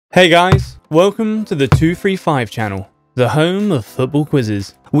Hey guys, welcome to the 235 channel, the home of football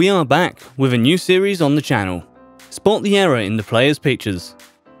quizzes. We are back with a new series on the channel. Spot the error in the players' pictures.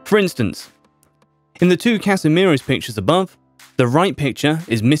 For instance, in the two Casemiro's pictures above, the right picture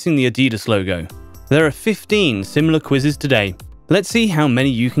is missing the Adidas logo. There are 15 similar quizzes today. Let's see how many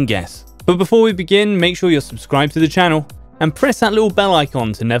you can guess. But before we begin, make sure you're subscribed to the channel and press that little bell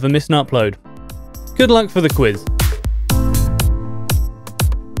icon to never miss an upload. Good luck for the quiz.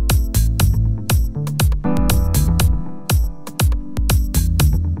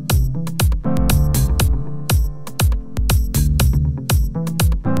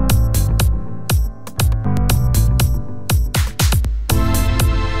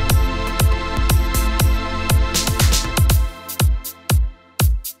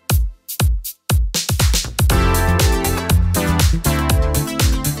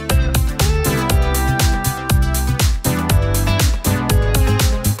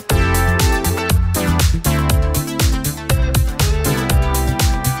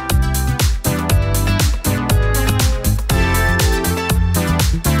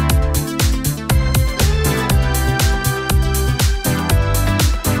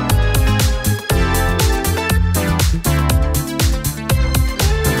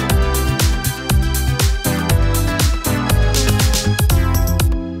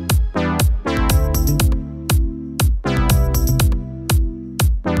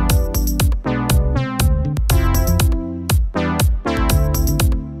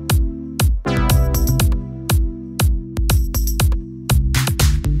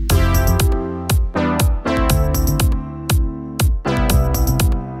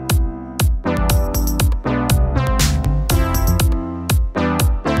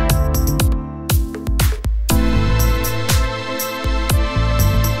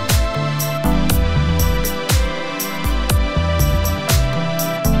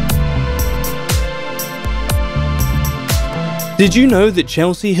 Did you know that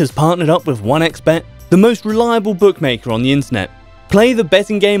Chelsea has partnered up with 1xBet, the most reliable bookmaker on the internet? Play the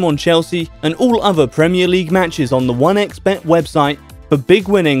betting game on Chelsea and all other Premier League matches on the 1xBet website for big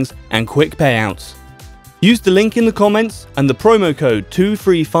winnings and quick payouts. Use the link in the comments and the promo code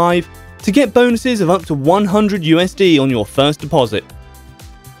 235 to get bonuses of up to 100 USD on your first deposit.